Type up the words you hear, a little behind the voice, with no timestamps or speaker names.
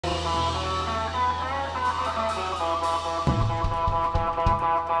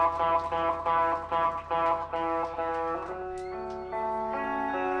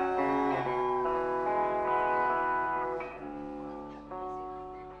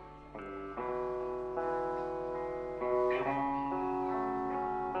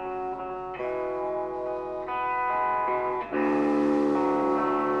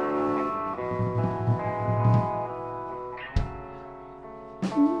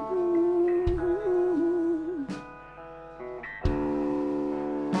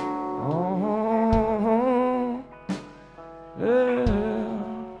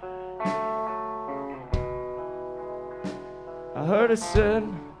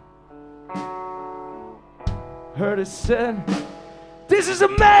Heard it said, this is a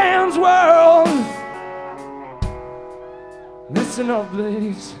man's world. Listen up,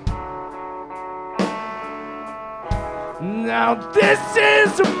 ladies. Now this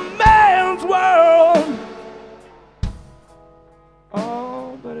is a man's world.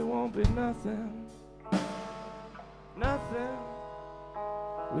 Oh, but it won't be nothing, nothing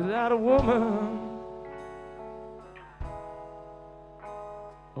without a woman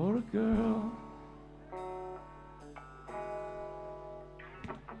or a girl.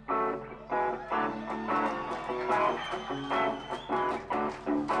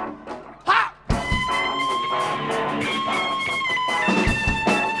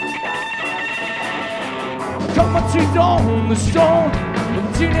 Cut my teeth on the stone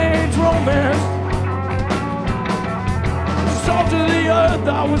of teenage romance. Salt to the earth,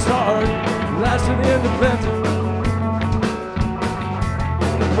 I was hard, lasting independent.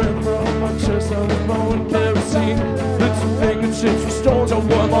 The breath from my chest, I was blowing kerosene. Lit some fingertips with stones, I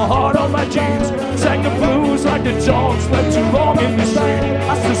wore my heart on my jeans. Sang the blues like the dogs, slept too long in the street.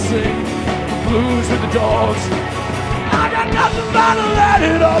 I still sing the blues with the dogs. I got nothing but to let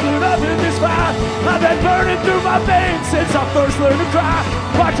it all, but nothing is fine. I've been burning through my veins since I first learned to cry.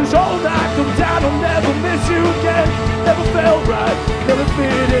 Watch as all night come down, I'll never miss you again. Never felt right, never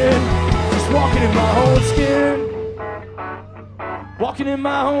fit in. Just walking in my own skin. Walking in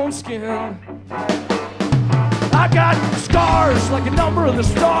my own skin. I got scars like a number of the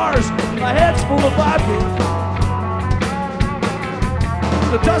stars. My head's full of vipers.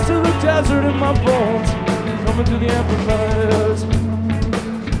 The dust of the desert in my bones, coming through the amplifiers.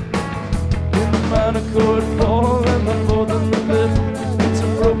 In the minor chord fall and the fourth and the fifth. It's a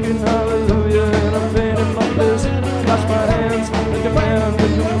broken hallelujah and I'm painting my fist. Wash my hands like a man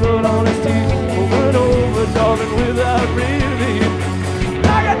with the blood on his teeth. Over and over, darling, without relief.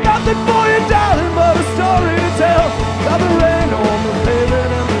 I got nothing for you, darling, but a story to tell. Got the rain on the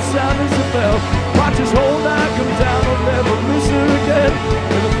pavement and the sound is a bell. Watch this whole night come down, I'll never miss her again.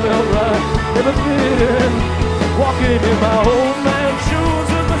 Never felt right, never fit in. Walking in my old man shoes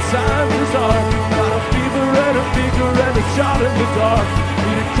with my signs is hard. Got a fever and a beaker and a shot in the dark.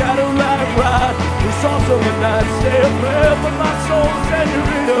 Need a Cadillac ride. It's also a night stay a prayer for my soul,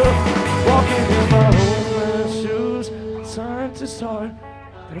 senorita. Walking in my old man shoes, signs is hard.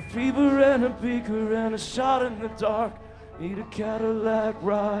 Got a fever and a beaker and a shot in the dark. Need a Cadillac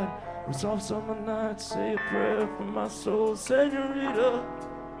ride. It's off summer night, say a prayer for my soul, senorita.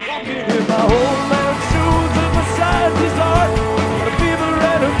 Walking in my old man's shoes with my sides is hard. Got a fever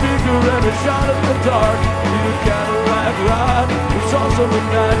and a beaker and a shot in the dark. Need a Cadillac ride. It's off summer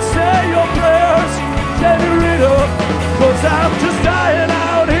night, say your prayers, senorita. Cause I'm just dying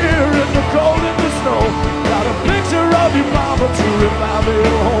out here in the cold and the snow. Got a picture of your mama to remind me